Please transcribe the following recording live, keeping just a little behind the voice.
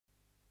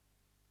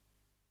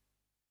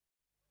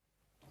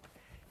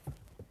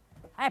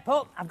Hey,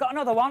 Pup, I've got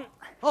another one.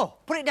 Oh,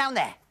 put it down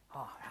there.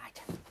 Oh,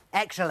 right.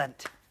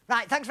 Excellent.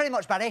 Right, thanks very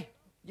much, Barry.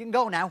 You can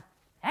go now.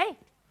 Hey?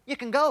 You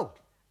can go.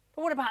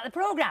 But what about the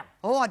programme?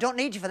 Oh, I don't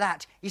need you for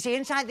that. You see,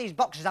 inside these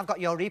boxes, I've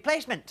got your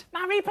replacement.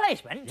 My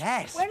replacement?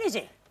 Yes. Where is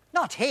it?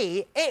 Not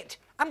he, it.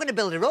 I'm going to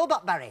build a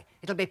robot, Barry.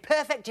 It'll be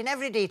perfect in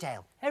every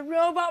detail. A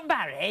robot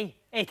Barry?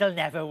 It'll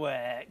never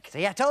work.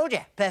 See, I told you.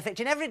 Perfect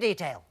in every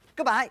detail.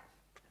 Goodbye.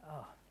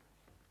 Oh.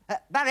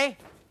 Barry?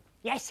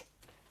 Yes?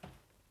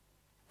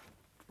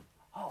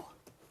 Oh.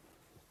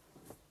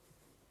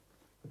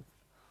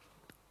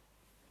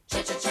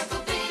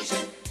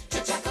 ChuckleVision,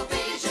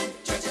 ChuckleVision,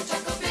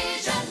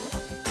 ChuckleVision.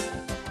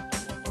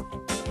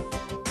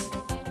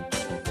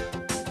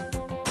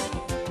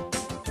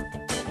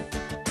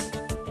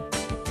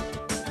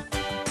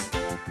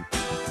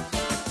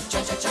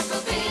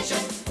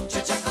 ChuckleVision,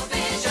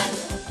 ChuckleVision.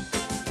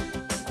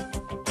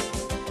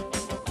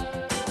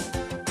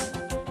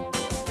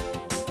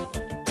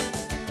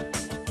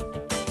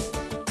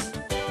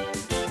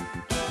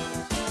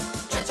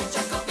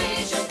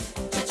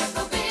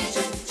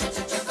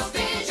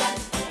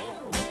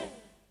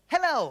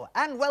 Hello,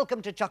 and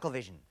welcome to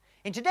ChuckleVision.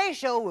 In today's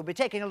show, we'll be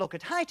taking a look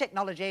at high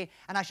technology,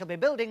 and I shall be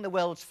building the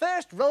world's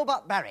first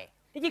robot Barry.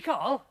 Did you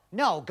call?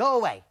 No, go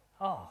away.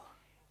 Oh.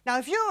 Now,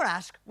 if you were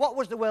asked what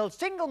was the world's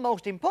single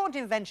most important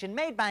invention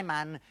made by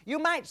man, you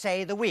might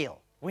say the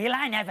wheel. Will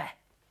I never?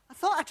 I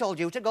thought I told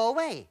you to go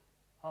away.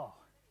 Oh.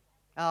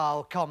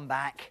 Oh, come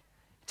back.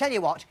 Tell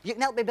you what, you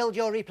can help me build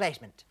your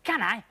replacement.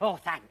 Can I? Oh,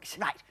 thanks.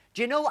 Right,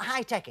 do you know what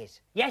high-tech is?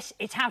 Yes,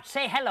 it's how to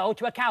say hello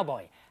to a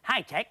cowboy.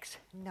 High-tech's.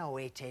 No,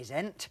 it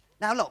isn't.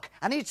 Now, look,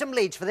 I need some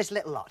leads for this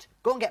little lot.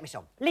 Go and get me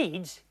some.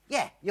 Leads?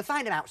 Yeah, you'll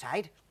find them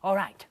outside. All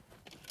right.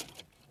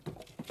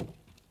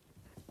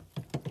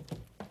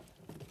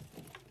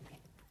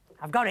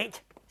 I've got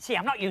it. See,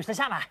 I'm not useless,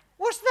 am I?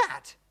 What's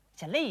that?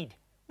 It's a lead.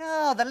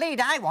 No, the lead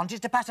I want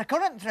is to pass a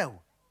current through.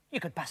 You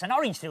could pass an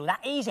orange through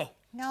that easy.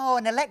 No,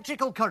 an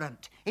electrical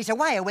current. It's a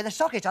wire with a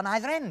socket on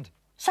either end.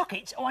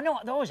 Sockets? Oh, I know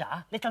what those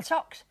are. Little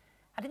socks.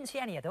 I didn't see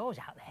any of those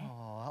out there.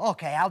 Oh,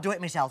 OK, I'll do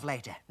it myself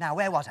later. Now,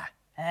 where was I?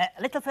 A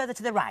little further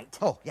to the right.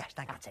 Oh, yes,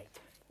 thank you. That's it.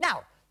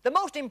 Now, the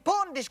most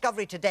important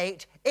discovery to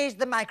date is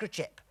the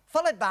microchip,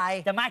 followed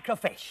by... The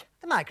microfish.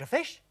 The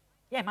microfish?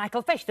 Yeah,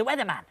 Michael Fish, the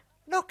weatherman.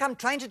 Look, I'm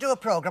trying to do a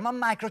programme on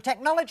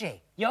microtechnology.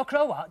 Your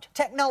crow what?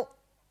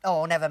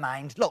 Oh, never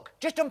mind. Look,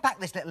 just unpack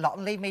this little lot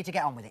and leave me to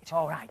get on with it.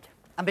 All right.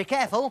 And be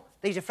careful,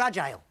 these are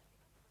fragile.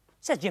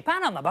 Says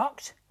Japan on the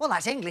box. Well,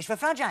 that's English for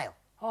fragile.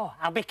 Oh,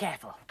 I'll be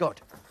careful. Good.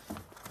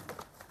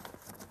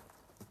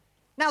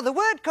 Now, the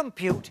word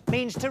compute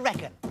means to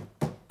reckon.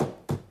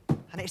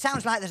 And it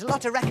sounds like there's a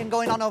lot of reckon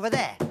going on over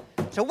there.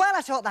 So while I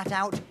sort that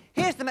out,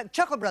 here's the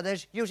McChuckle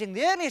brothers using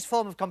the earliest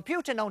form of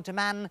computer known to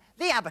man,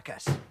 the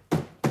abacus.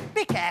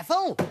 Be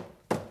careful.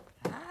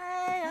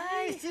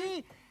 I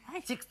see.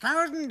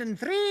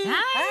 6003.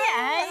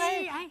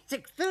 Aye.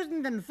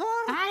 6004.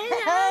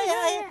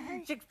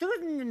 Aye.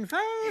 6005.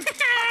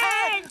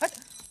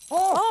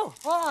 Oh.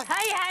 Oh.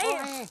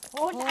 Hey.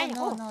 Oh,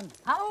 no.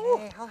 Oh.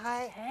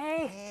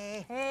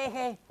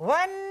 Hey.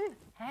 1.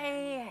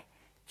 Hey.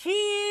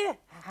 2.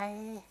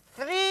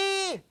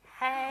 3.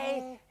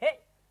 Hey.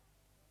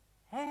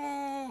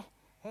 4.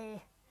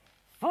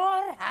 4.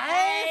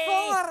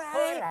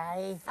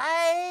 5.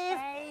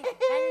 Hey.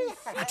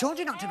 I told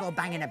you not to go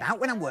banging about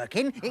when I'm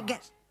working. It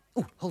gets...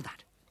 Oh, hold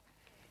that.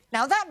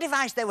 Now, that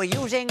device they were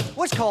using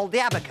was called the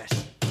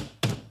abacus.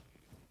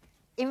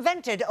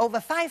 Invented over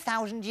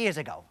 5,000 years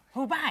ago.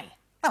 Who by?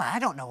 Well, I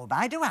don't know who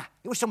by, do I?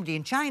 It was somebody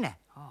in China.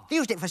 Oh. They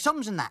used it for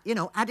sums and that, you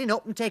know, adding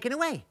up and taking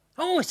away.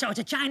 Oh, so it's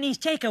a Chinese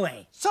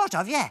takeaway. Sort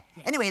of, yeah.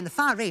 Anyway, in the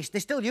Far East, they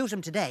still use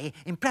them today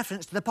in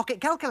preference to the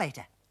pocket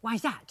calculator.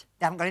 Why's that?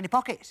 They haven't got any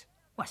pockets.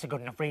 Well, that's a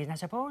good enough reason, I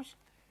suppose.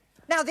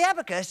 Now, the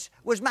abacus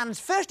was man's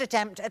first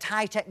attempt at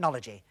high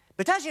technology.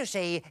 But as you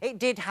see, it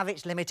did have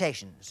its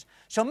limitations.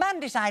 So man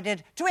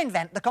decided to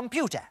invent the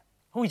computer.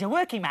 Who is a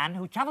working man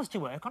who travels to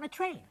work on a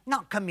train.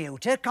 Not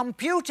commuter,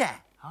 computer.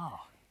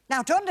 Oh.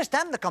 Now, to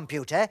understand the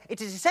computer,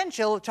 it is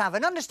essential to have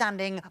an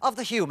understanding of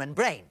the human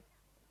brain.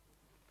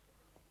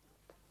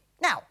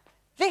 Now,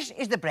 this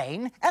is the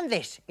brain and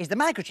this is the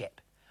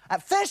microchip.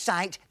 At first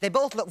sight, they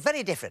both look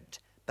very different,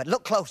 but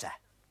look closer.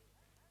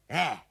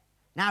 There.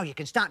 Now you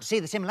can start to see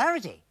the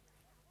similarity.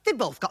 They've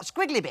both got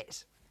squiggly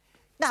bits.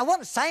 Now,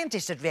 once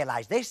scientists had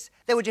realised this,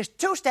 they were just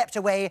 2 steps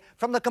away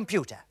from the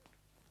computer.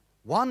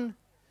 1,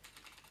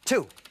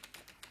 2.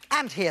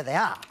 And here they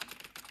are.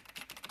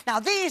 Now,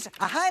 these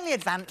are highly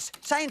advanced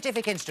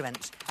scientific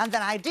instruments, and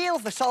they're ideal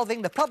for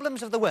solving the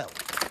problems of the world.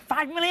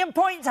 5 million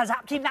points I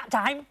zapped him that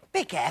time.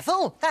 Be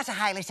careful, that's a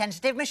highly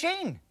sensitive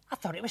machine. I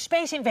thought it was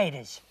Space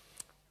Invaders.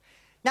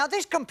 Now,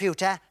 this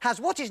computer has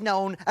what is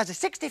known as a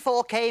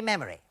 64K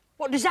memory.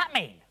 What does that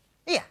mean?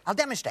 Here, I'll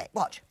demonstrate.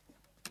 Watch.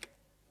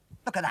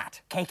 Look at that.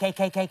 K.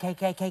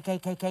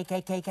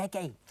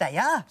 There you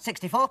are,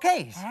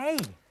 64Ks. Hey.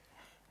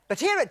 But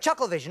here at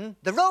ChuckleVision,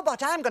 the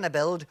robot I'm going to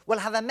build will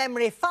have a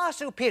memory far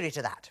superior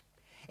to that.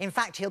 In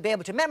fact, he'll be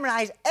able to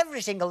memorise every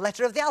single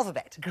letter of the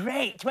alphabet.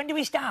 Great. When do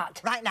we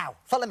start? Right now,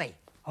 follow me.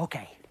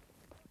 OK.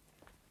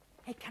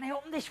 Hey, can I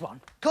open this one?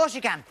 Of course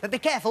you can, but be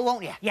careful,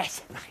 won't you?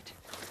 Yes. Right.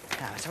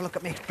 Now, let's have a look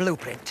at my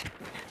blueprint.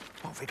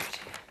 What have we got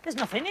here? There's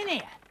nothing in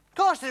here. Of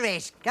course there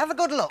is. Have a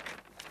good look.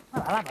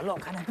 Well, I'll have a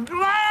look and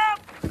I...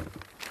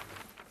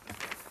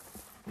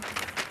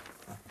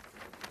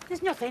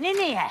 There's nothing in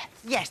here.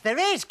 Yes, there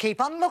is. Keep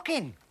on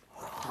looking.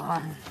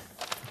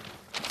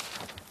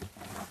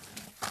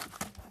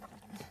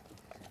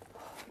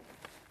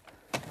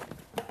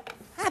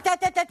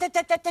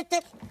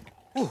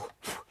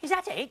 Is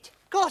that it?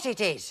 Of course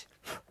it is.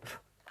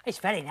 It's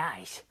very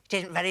nice. It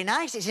isn't very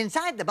nice. It's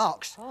inside the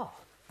box. Oh.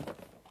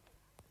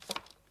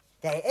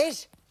 There it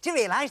is. Do you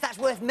realise that's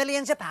worth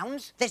millions of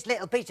pounds? This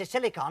little piece of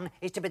silicon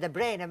is to be the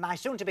brain of my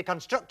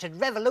soon-to-be-constructed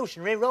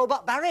revolutionary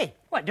robot Barry.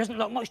 Well, it doesn't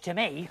look much to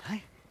me.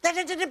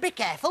 Be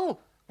careful.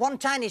 One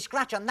tiny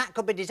scratch on that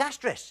could be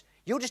disastrous.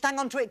 You just hang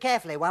on to it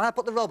carefully while I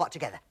put the robot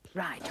together.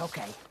 Right,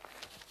 OK.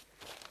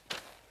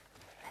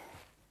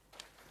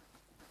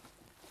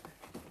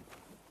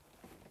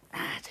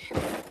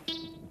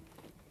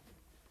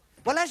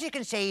 Well, as you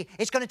can see,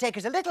 it's going to take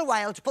us a little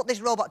while to put this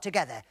robot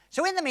together.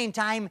 So in the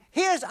meantime,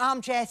 here's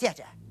armchair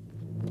theatre.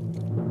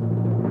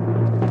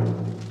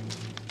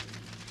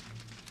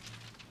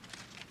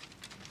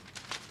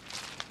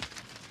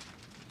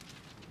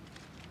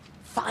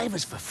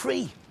 $5 for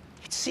free.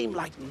 It seemed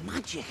like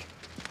magic.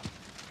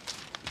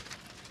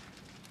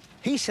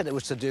 He said it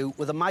was to do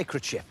with a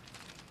microchip.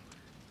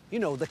 You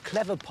know, the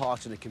clever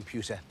part in a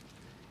computer.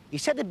 He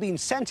said he'd been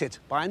sent it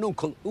by an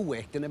uncle who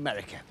worked in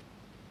America.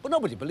 But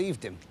nobody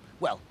believed him.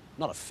 Well,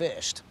 not at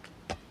first.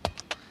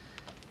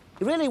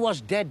 He really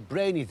was dead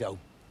brainy, though.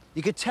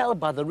 You could tell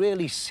by the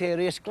really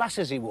serious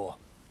glasses he wore.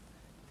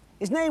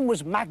 His name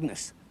was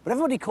Magnus, but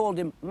everybody called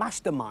him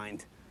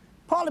Mastermind.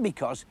 Partly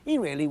because he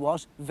really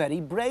was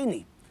very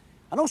brainy.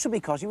 And also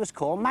because he was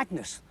called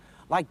Magnus,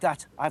 like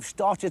that I've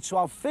started so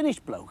I've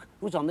finished bloke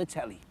who was on the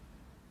telly.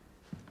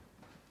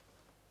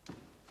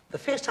 The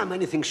first time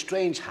anything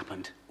strange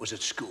happened was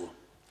at school.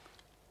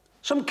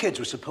 Some kids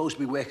were supposed to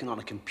be working on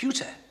a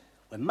computer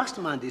when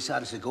Mastermind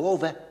decided to go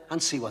over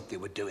and see what they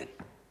were doing.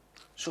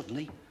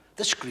 Suddenly,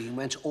 the screen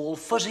went all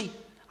fuzzy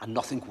and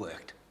nothing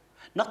worked.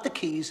 Not the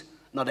keys,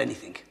 not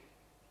anything.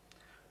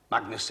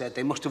 Magnus said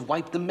they must have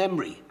wiped the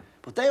memory,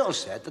 but they all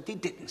said that they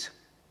didn't.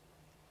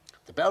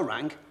 The bell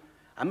rang,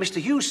 and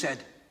Mr. Hughes said,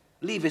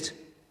 "Leave it,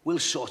 we'll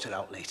sort it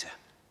out later."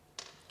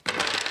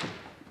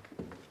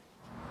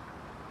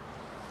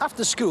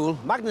 After school,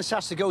 Magnus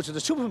has to go to the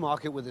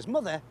supermarket with his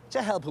mother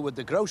to help her with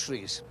the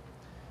groceries.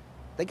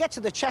 They get to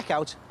the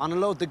checkout and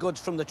unload the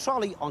goods from the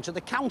trolley onto the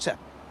counter.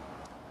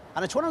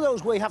 And it's one of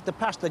those where you have to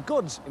pass the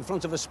goods in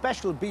front of a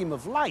special beam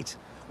of light,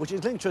 which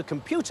is linked to a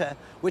computer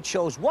which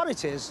shows what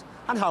it is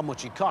and how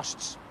much it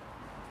costs.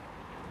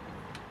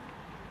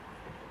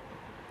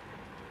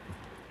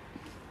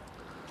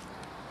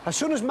 As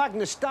soon as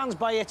Magnus stands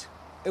by it,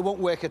 it won't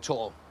work at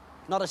all.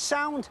 Not a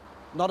sound,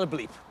 not a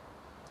bleep.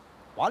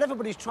 While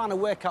everybody's trying to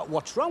work out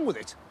what's wrong with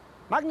it,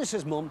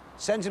 Magnus's mum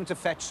sends him to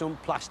fetch some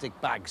plastic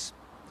bags.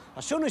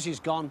 As soon as he's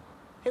gone,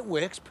 it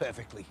works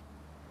perfectly.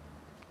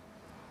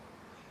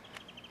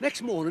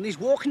 Next morning, he's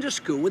walking to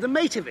school with a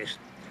mate of his,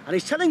 and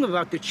he's telling him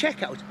about the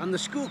checkout and the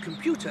school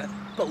computer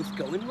both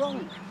going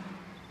wrong.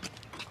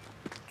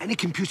 Any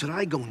computer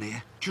I go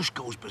near just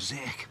goes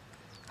berserk.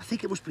 I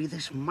think it must be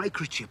this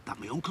microchip that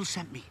my uncle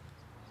sent me.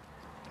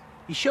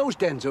 He shows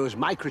Denzo his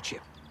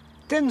microchip.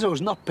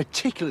 Denzo's not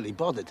particularly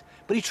bothered,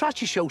 but he tries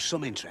to show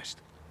some interest.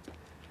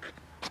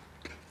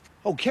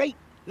 OK,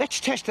 let's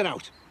test it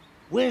out.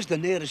 Where's the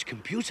nearest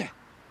computer?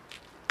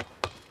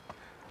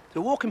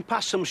 They're walking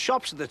past some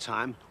shops at the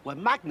time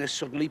when Magnus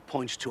suddenly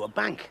points to a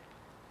bank.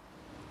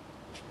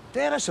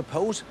 There, I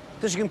suppose.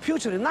 There's a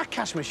computer in that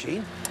cash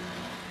machine.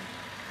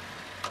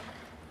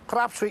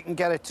 Perhaps we can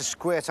get it to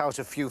squirt out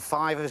a few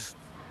fivers.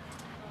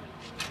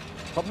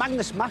 But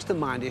Magnus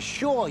Mastermind is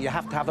sure you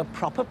have to have a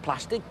proper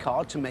plastic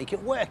card to make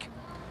it work.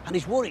 And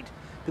he's worried,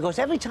 because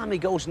every time he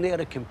goes near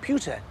a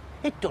computer,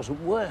 it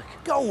doesn't work.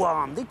 Go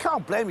on, they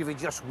can't blame you if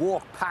you just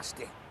walk past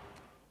it.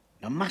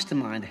 Now,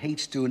 Mastermind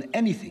hates doing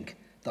anything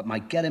that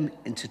might get him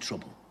into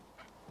trouble.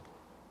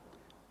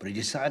 But he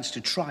decides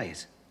to try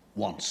it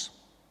once.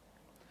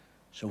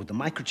 So with the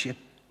microchip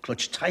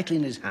clutched tightly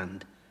in his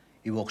hand,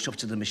 he walks up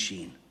to the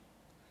machine.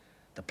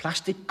 The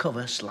plastic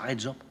cover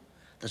slides up,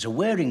 there's a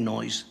whirring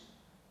noise,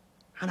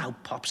 and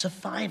out pops a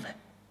fiver.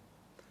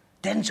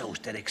 Denzo's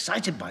dead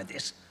excited by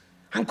this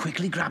and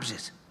quickly grabs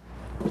it.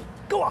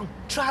 Go on,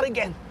 try it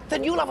again,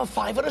 then you'll have a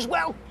fiver as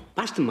well.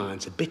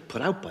 Mastermind's a bit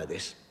put out by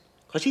this,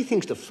 because he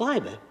thinks the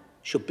fiver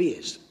should be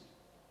his.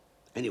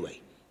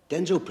 Anyway,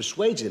 Denzo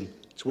persuades him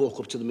to walk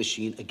up to the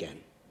machine again.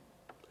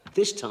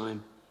 This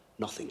time,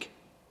 nothing.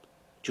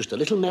 Just a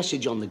little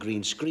message on the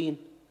green screen,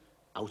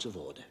 out of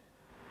order.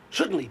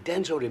 Suddenly,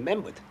 Denzo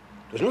remembered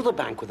there was another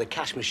bank with a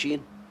cash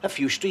machine a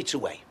few streets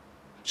away.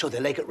 So they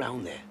leg it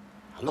round there,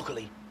 and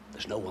luckily,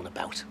 there's no one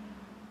about.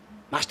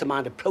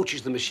 Mastermind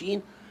approaches the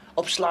machine,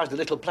 up slides the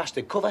little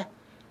plastic cover,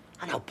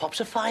 and out pops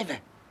a fiver.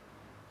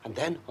 And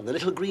then, on the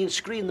little green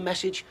screen, the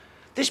message,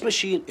 "This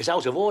machine is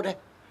out of order.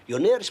 Your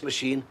nearest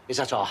machine is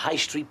at our High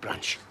Street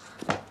branch.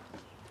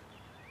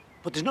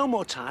 But there's no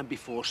more time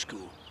before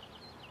school.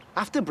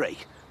 After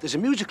break, there's a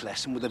music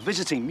lesson with a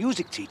visiting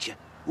music teacher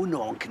who no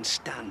one can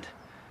stand.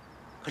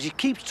 Because he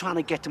keeps trying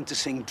to get them to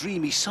sing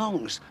dreamy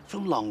songs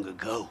from long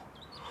ago.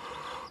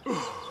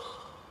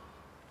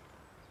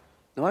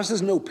 Now, as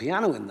there's no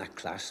piano in that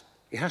class,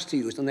 he has to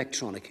use an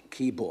electronic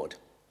keyboard.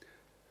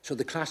 So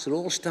the class are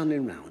all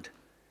standing round,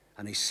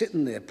 and he's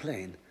sitting there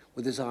playing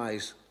with his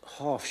eyes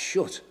half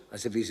shut,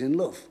 as if he's in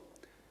love,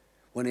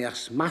 when he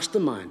asks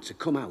Mastermind to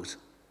come out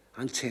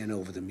and turn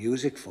over the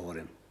music for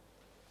him.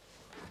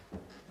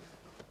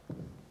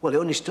 Well, he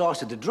only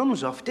started the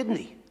drums off, didn't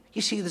he?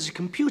 You see, there's a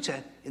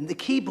computer in the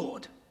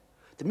keyboard.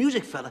 The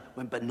music fella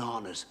went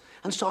bananas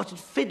and started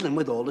fiddling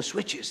with all the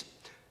switches.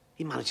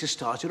 He managed to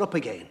start it up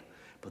again,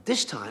 but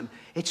this time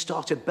it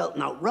started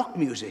belting out rock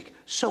music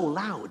so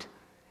loud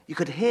you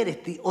could hear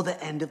it the other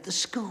end of the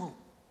school.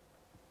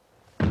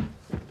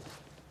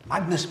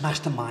 Magnus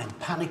Mastermind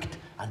panicked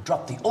and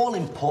dropped the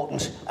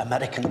all-important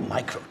American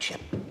microchip.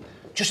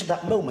 Just at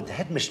that moment, the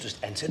headmistress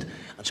entered,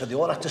 and so they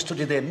all had to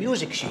study their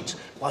music sheets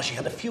while she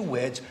had a few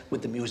words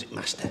with the music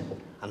master.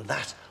 And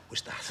that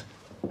was that.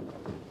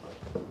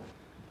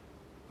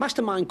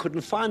 Mastermind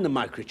couldn't find the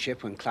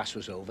microchip when class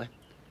was over.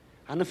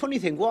 And the funny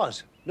thing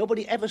was,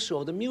 nobody ever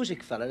saw the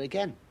music fella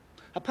again.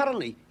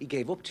 Apparently, he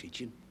gave up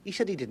teaching. He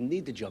said he didn't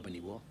need the job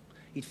anymore.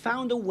 He'd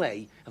found a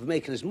way of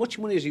making as much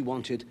money as he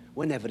wanted,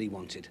 whenever he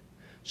wanted.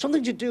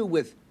 Something to do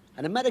with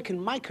an American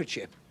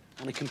microchip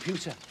and a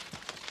computer.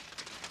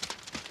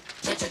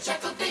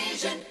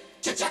 ChuckleVision,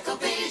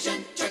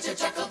 ChuckleVision,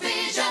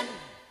 ChuckleVision.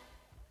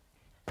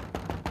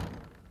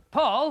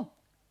 Paul,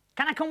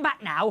 can I come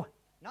back now?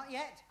 Not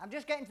yet. I'm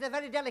just getting to the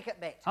very delicate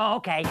bit. Oh,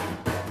 OK.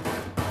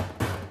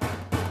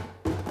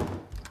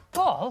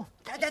 Paul?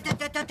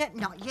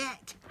 Not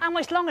yet. How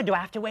much longer do I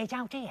have to wait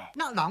out here?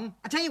 Not long.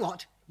 I tell you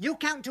what, you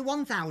count to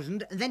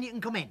 1,000 and then you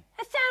can come in.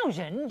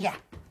 1,000? Yeah.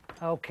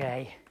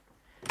 OK.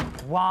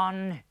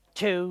 1,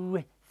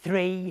 2,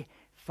 3,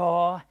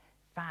 4,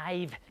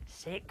 5,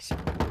 6.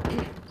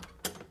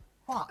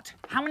 What?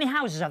 How many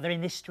houses are there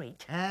in this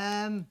street?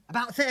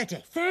 About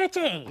 30.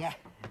 30? Yeah.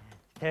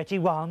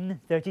 31,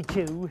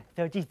 32,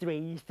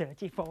 33,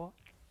 34.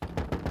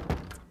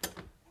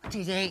 What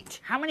is it?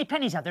 How many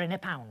pennies are there in a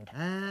pound?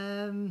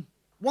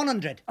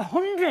 100.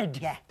 100?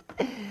 Yeah.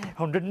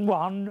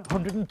 101,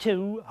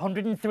 102,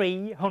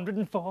 103,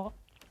 104.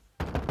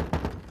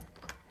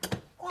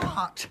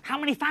 What? How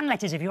many fan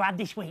letters have you had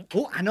this week?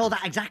 Oh, I know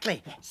that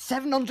exactly.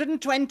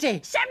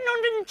 720.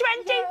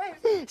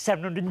 720!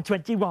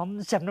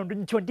 721,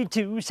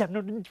 722,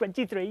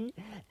 723.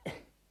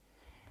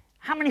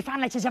 How many fan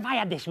letters have I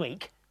had this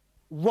week?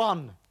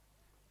 1.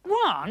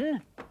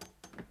 1,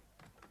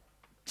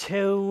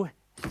 2,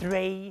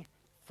 3,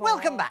 4...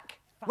 Welcome back.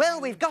 Well,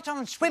 we've got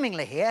on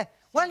swimmingly here.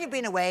 While you've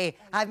been away,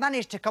 I've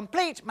managed to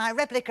complete my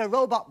replica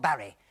robot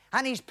Barry,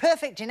 and he's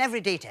perfect in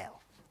every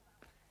detail.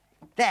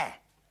 There.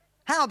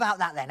 How about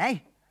that then, eh?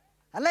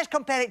 And let's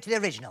compare it to the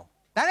original.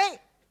 Barry?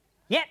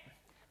 Yep.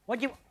 What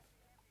do you...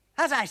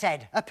 As I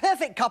said, a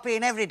perfect copy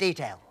in every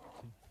detail.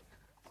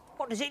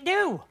 What does it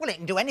do? Well, it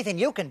can do anything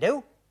you can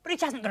do. But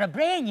it hasn't got a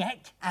brain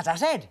yet. As I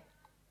said.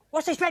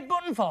 What's this red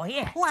button for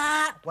here?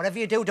 What? Whatever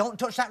you do, don't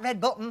touch that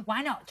red button.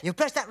 Why not? You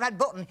press that red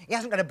button, he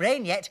hasn't got a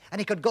brain yet, and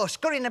he could go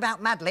scurrying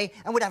about madly,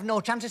 and we'd have no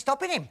chance of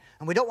stopping him.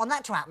 And we don't want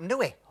that to happen, do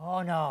we?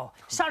 Oh, no.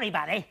 Sorry,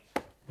 Barry.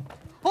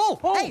 Oh,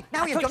 Oh, hey,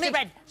 now I you've touched done the it.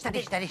 red.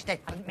 Steady, steady,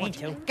 steady. I didn't mean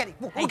to. Get it.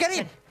 Hey, Get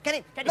him. Get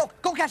him. Get Go, him.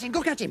 go catch him.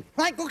 Go catch him.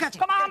 Right, go catch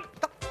him. Come on.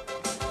 Go.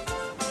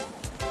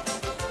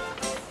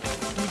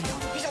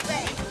 He's up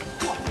there.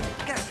 Come on.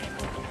 Get him.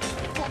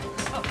 Come on.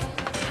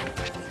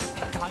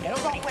 Come on, get The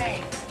over wrong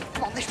way.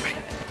 Come on, this way.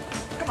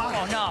 Come on.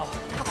 Oh, no.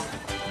 Come on.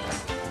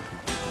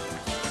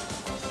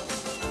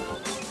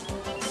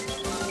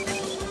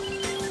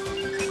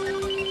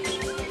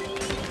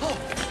 Oh,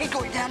 he's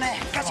going down there.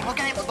 Catch him. We'll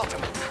get him at the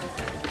bottom.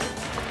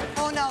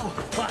 Oh, no.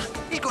 What?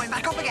 He's going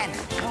back up again.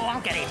 Oh,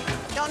 I'll get him.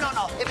 No, no,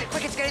 no. If it's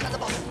quicker to get him at the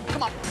bottom.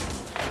 Come on.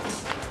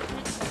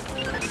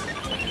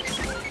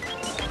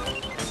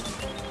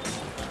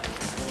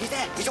 He's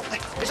there. He's up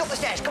there. He's up the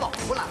stairs. Come on.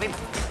 We'll have him.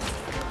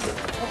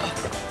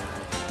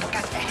 We'll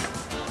catch him.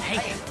 Hey.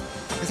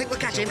 I think we'll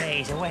catch him.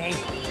 He's away.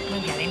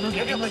 We'll get him, we'll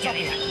get him, we'll get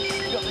him.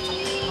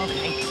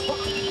 OK. Oh,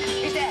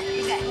 he's there.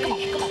 He's there. Come on.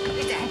 Come on.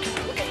 He's there.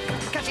 Okay.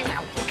 Catch him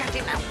now. We'll catch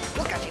him now.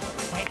 We'll catch him.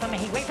 Wait for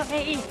me, wait for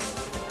me.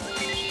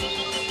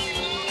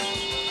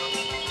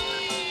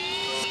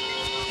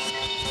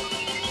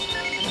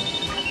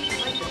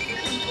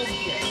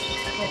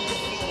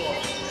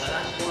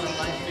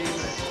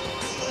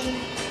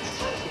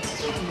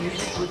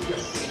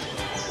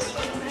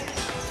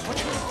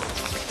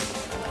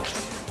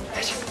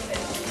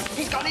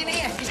 He's gone in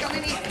here. He's gone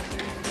in here.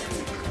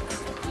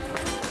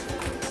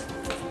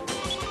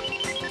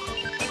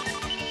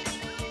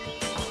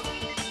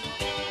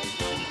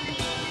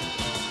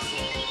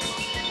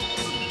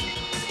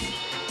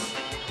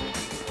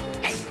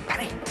 Hey,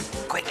 Barry,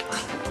 quick.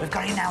 We've got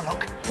got him now,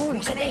 look. Oh, look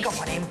at Sneak this.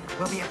 up on him.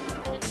 We'll be...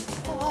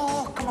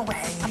 Oh, come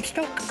away. I'm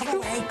stuck. Come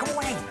away, come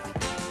away.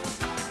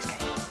 Let's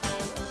get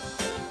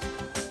him.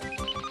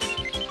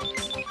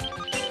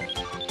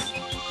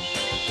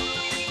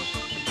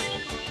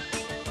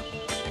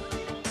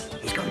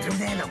 He's going through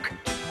there, look.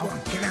 Go on,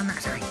 get round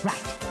that side.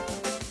 Right.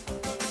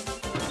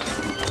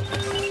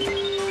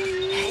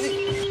 Hey,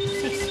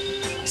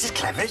 this is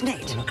clever, isn't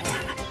it? Look at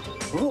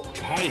that. Ooh.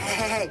 Hey.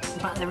 Hey.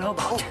 About the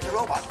robot. Oh, the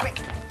robot, quick.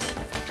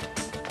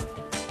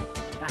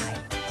 Bye.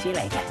 See you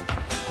later.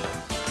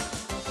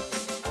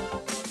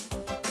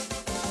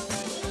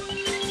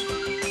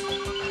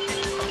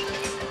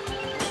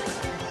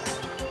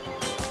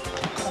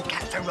 Oh,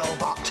 catch the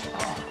robot.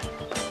 Oh.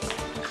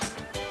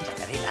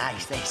 Very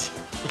nice, this.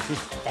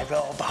 The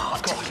robot.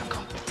 Of course, of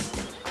course.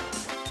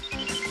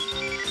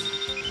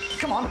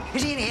 Come on,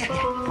 is he in here?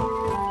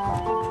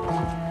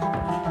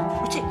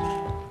 What's it?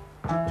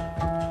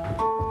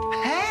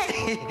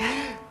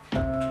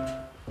 Hey!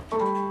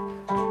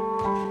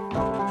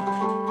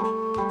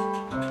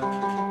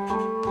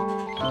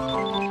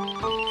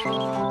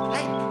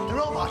 Hey, the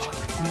robot.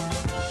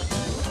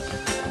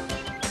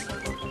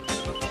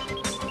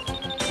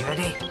 You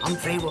ready? On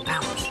three, we'll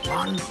pounce.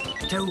 1,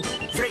 2,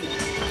 3.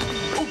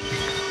 Oh,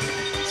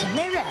 It's a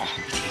mirror.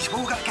 it is.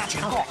 We've got to catch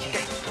him. Go on.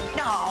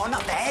 No,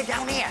 not there.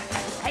 Down here.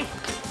 Hey.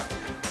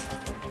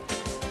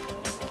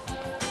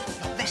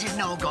 Look, this is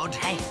no good.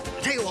 Hey.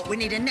 Tell you what, we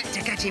need a net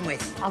to catch him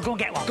with. I'll go and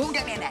get one. Go and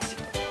get me a net.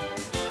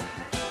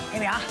 Here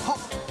we are. Oh,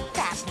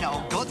 that's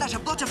no good. That's a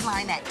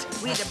butterfly net.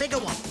 We need a bigger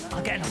one.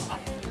 I'll get another one.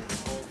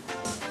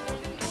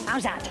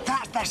 How's that?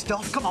 That's their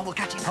stuff. Come on, we'll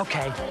catch him.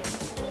 Okay.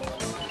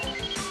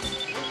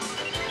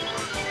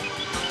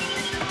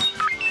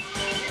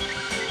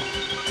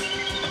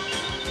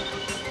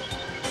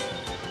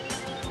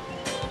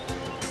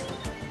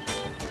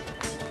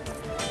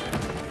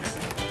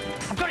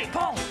 I've got it,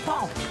 Paul.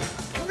 Paul.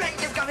 Right,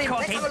 you've got him. Caught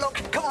Let's him. have a look.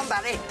 Come on,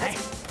 Barry. Hey.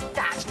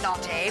 That's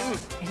not him.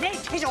 Isn't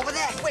it? He's over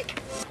there.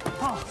 Quick.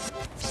 Oh,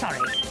 sorry.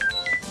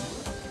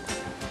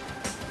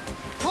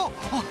 Oh,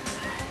 oh,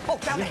 oh,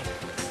 down there.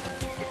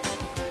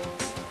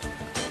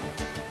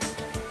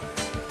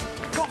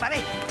 Come on,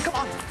 Barry. Come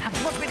on.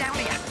 He must be down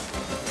here.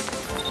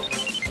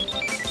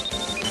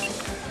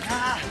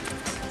 Ah,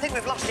 I think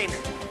we've lost him.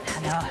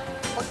 I know.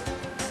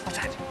 What's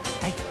that?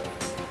 Hey.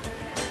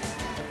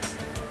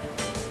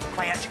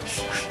 Quiet.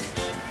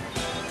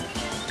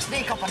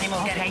 Sneak up on him,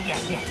 we'll get Okay, him.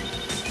 yeah.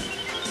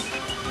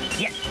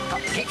 Yeah.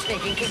 Keep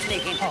sneaking, keep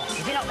sneaking. Oh,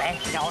 is he not there?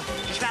 No,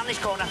 just round this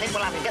corner, I think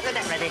we'll have him. Get the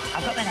net ready.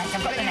 I've got the net.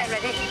 I've got the net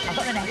ready. I've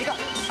got the net. You got-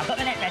 I've got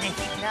the net ready.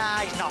 Nah,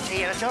 he's not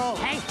here at all.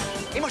 Hey,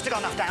 He must have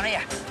gone off down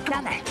here.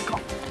 down there. Come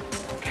on.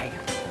 Okay.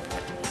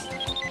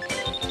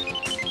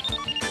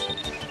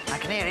 I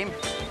can hear him.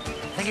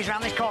 I think he's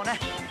round this corner.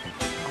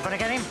 I'm gonna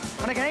get him.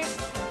 Gonna get him.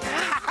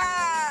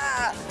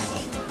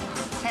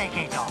 Take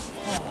it off.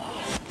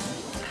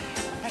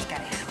 Let's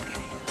get him.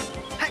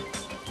 Hey,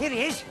 here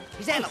he is.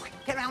 He's there, look.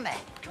 Get round there.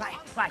 Right.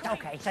 Right,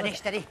 okay. Steady,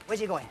 steady. Where's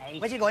he going? Hey.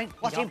 Where's he going?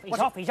 Watch him. He's watch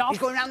off, him. he's off. He's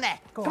going round there.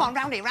 Go Come on. on,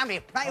 round here, round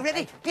here. Right, you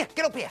ready? Here,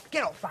 get up here.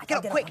 Get up. Right, get I'll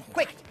up, get quick, up on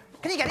quick.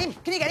 Can you get him?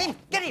 Can you get him?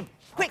 Get him.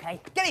 Quick.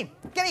 Okay. Get him.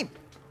 Get him.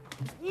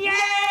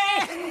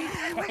 Yeah!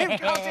 We've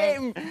got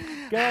him.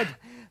 Good.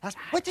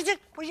 What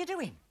are you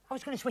doing? I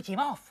was going to switch him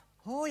off.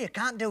 Oh, you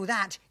can't do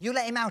that. You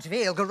let him out of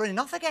here, he'll go running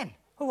off again.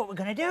 Oh, what we're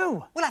going to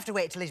do? We'll have to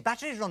wait till his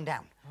batteries run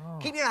down.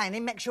 Keep your eye on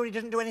him, make sure he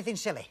doesn't do anything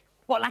silly.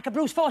 What, like a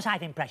Bruce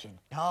Forsyth impression?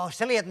 No,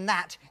 sillier than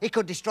that. He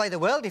could destroy the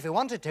world if he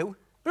wanted to.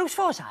 Bruce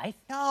Forsyth?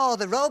 No,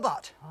 the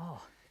robot. Oh.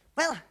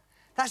 Well,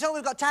 that's all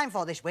we've got time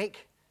for this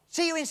week.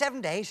 See you in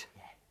 7 days.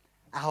 Yeah.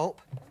 I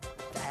hope.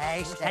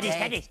 Hey, Steady,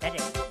 steady, steady.